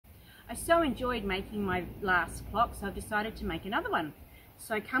I so enjoyed making my last clock, so I've decided to make another one.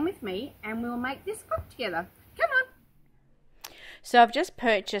 So come with me and we'll make this clock together. Come on! So I've just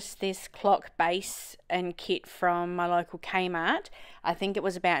purchased this clock base and kit from my local Kmart. I think it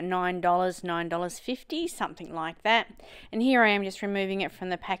was about $9, $9.50, something like that. And here I am just removing it from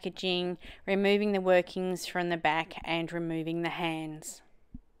the packaging, removing the workings from the back and removing the hands.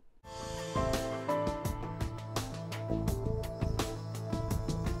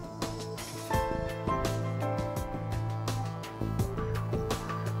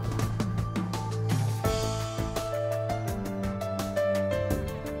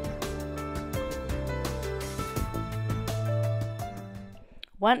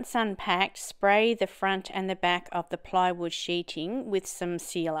 Once unpacked, spray the front and the back of the plywood sheeting with some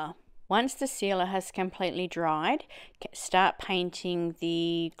sealer. Once the sealer has completely dried, start painting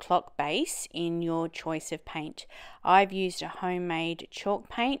the clock base in your choice of paint. I've used a homemade chalk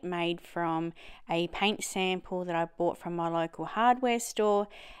paint made from a paint sample that I bought from my local hardware store,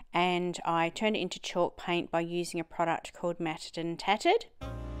 and I turned it into chalk paint by using a product called Matted and Tatted.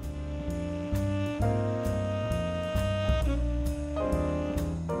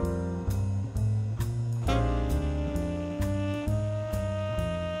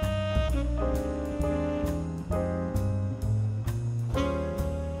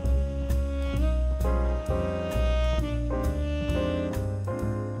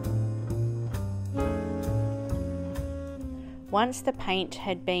 Once the paint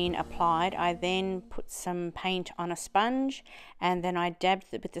had been applied, I then put some paint on a sponge, and then I dabbed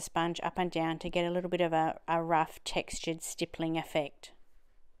it with the sponge up and down to get a little bit of a rough textured stippling effect.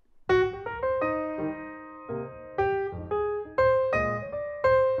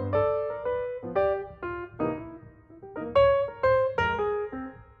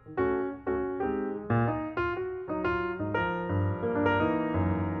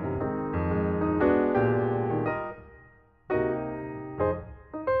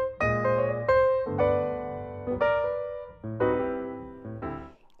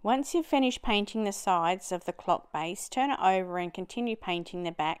 Once you've finished painting the sides of the clock base, turn it over and continue painting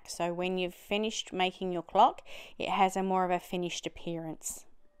the back, so when you've finished making your clock, it has a more of a finished appearance.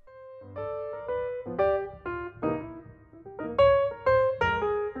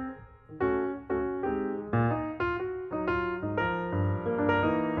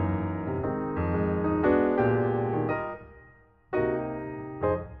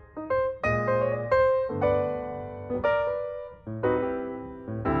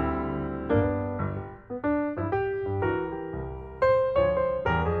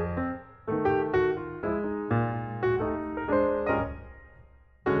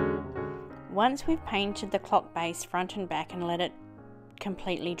 Once we've painted the clock base front and back and let it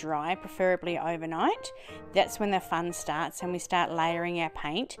completely dry, preferably overnight, that's when the fun starts and we start layering our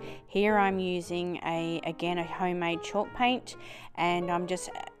paint. Here I'm using again a homemade chalk paint, and I'm just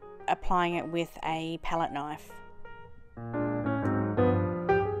applying it with a palette knife.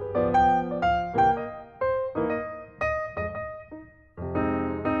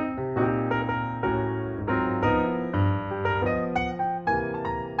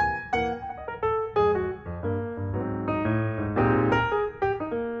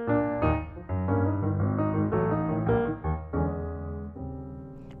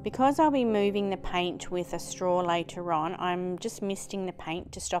 Because I'll be moving the paint with a straw later on, I'm just misting the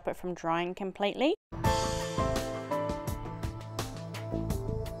paint to stop it from drying completely.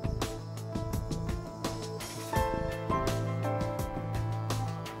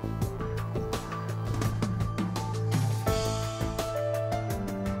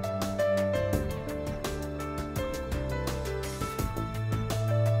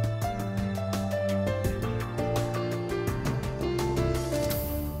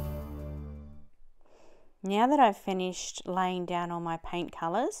 Now that I've finished laying down all my paint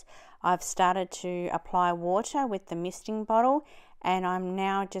colours, I've started to apply water with the misting bottle, and I'm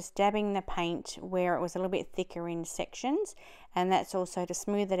now just dabbing the paint where it was a little bit thicker in sections, and that's also to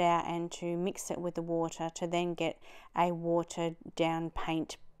smooth it out and to mix it with the water to then get a watered down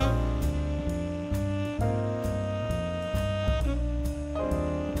paint.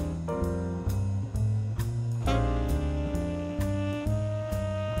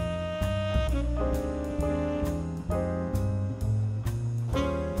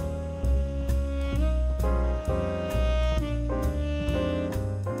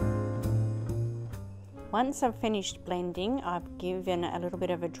 Once I've finished blending, I've given a little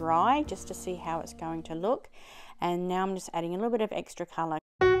bit of a dry just to see how it's going to look, and now I'm just adding a little bit of extra colour.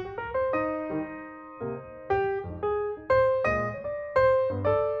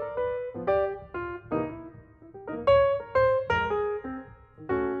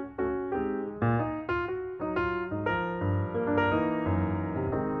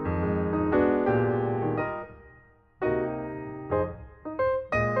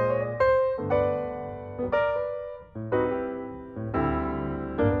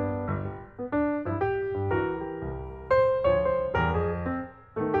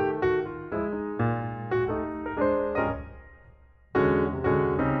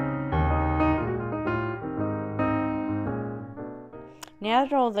 Now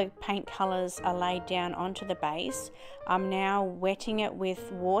that all the paint colours are laid down onto the base, I'm now wetting it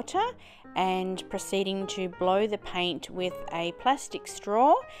with water and proceeding to blow the paint with a plastic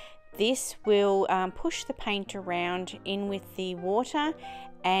straw. This will push the paint around in with the water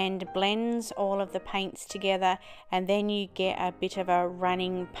and blends all of the paints together, and then you get a bit of a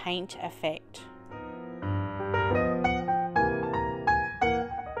running paint effect.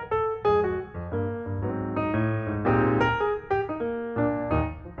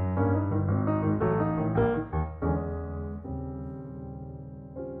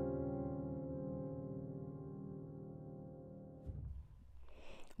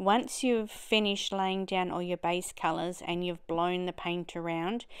 Once you've finished laying down all your base colours and you've blown the paint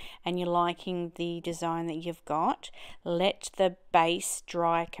around and you're liking the design that you've got, let the base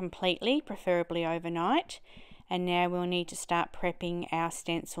dry completely, preferably overnight. And now we'll need to start prepping our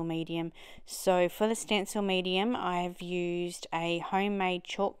stencil medium. So for the stencil medium, I've used a homemade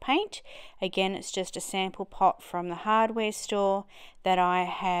chalk paint. Again, it's just a sample pot from the hardware store that I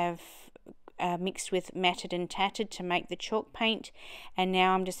have mixed with matted and tattered to make the chalk paint. And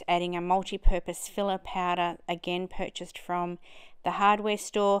now I'm just adding a multi-purpose filler powder, again purchased from the hardware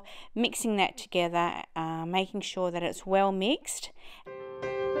store, mixing that together, making sure that it's well mixed.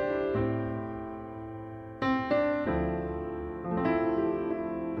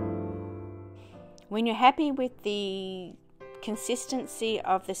 When you're happy with the consistency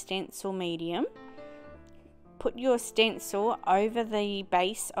of the stencil medium, put your stencil over the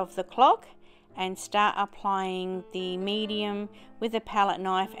base of the clock and start applying the medium with a palette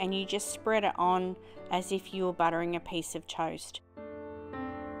knife, and you just spread it on as if you were buttering a piece of toast.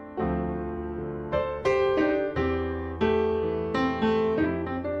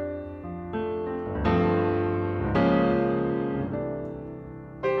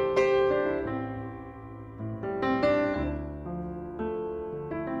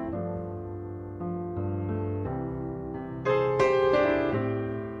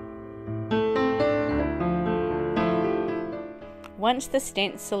 Once the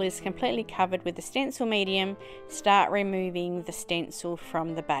stencil is completely covered with the stencil medium, start removing the stencil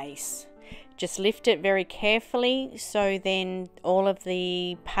from the base. Just lift it very carefully so then all of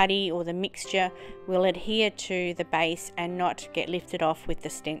the putty or the mixture will adhere to the base and not get lifted off with the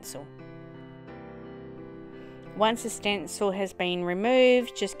stencil. Once the stencil has been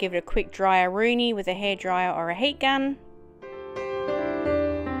removed, just give it a quick dry rooney with a hairdryer or a heat gun.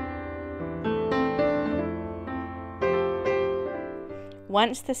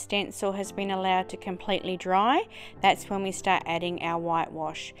 Once the stencil has been allowed to completely dry, that's when we start adding our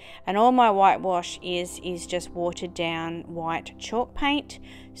whitewash. And all my whitewash is just watered down white chalk paint.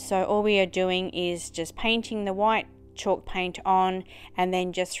 So all we are doing is just painting the white chalk paint on and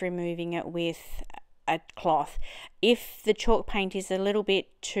then just removing it with a cloth. If the chalk paint is a little bit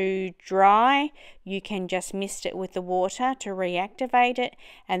too dry, you can just mist it with the water to reactivate it,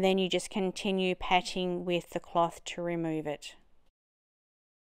 and then you just continue patting with the cloth to remove it.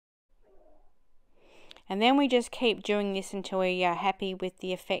 And then we just keep doing this until we are happy with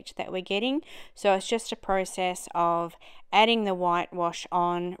the effect that we're getting. So it's just a process of adding the whitewash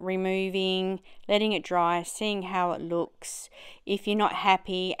on, removing, letting it dry, seeing how it looks. If you're not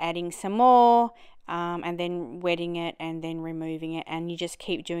happy, adding some more, and then wetting it and then removing it. And you just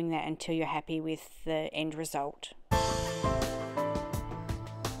keep doing that until you're happy with the end result.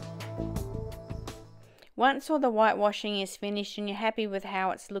 Once all the whitewashing is finished and you're happy with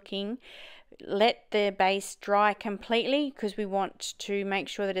how it's looking, let the base dry completely, because we want to make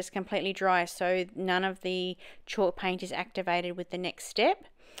sure that it's completely dry so none of the chalk paint is activated with the next step.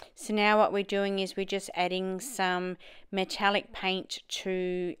 So now what we're doing is we're just adding some metallic paint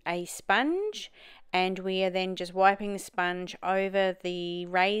to a sponge, and we are then just wiping the sponge over the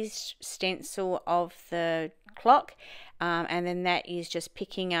raised stencil of the clock, and then that is just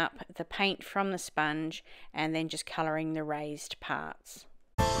picking up the paint from the sponge and then just colouring the raised parts.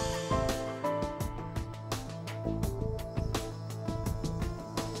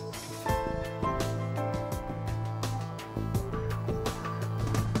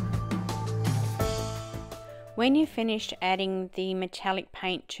 When you've finished adding the metallic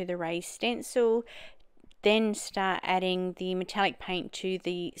paint to the raised stencil, then start adding the metallic paint to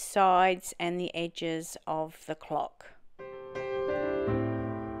the sides and the edges of the clock.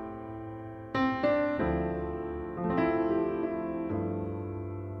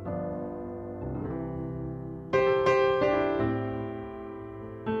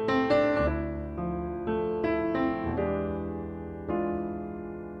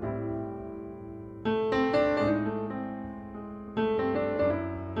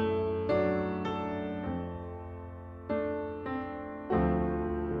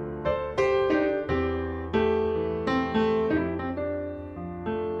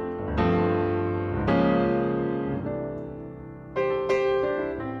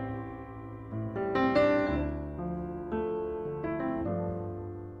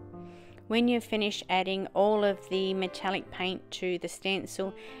 When you've finished adding all of the metallic paint to the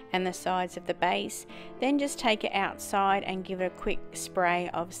stencil and the sides of the base, then just take it outside and give it a quick spray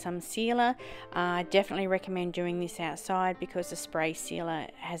of some sealer. I definitely recommend doing this outside because the spray sealer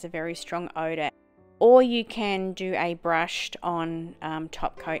has a very strong odor. Or you can do a brushed on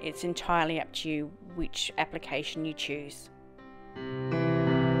top coat. It's entirely up to you which application you choose.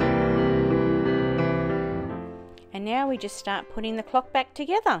 And now we just start putting the clock back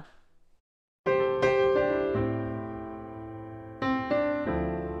together.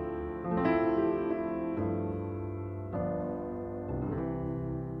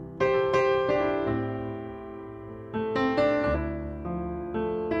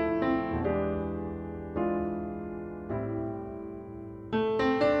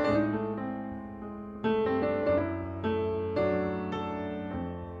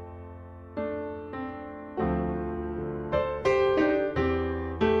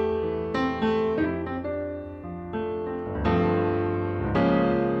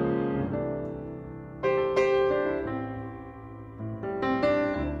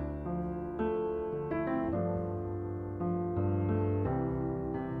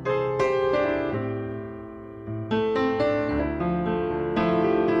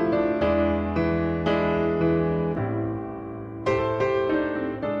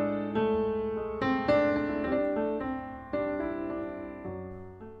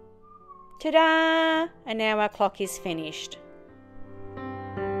 Ta-da! And now our clock is finished.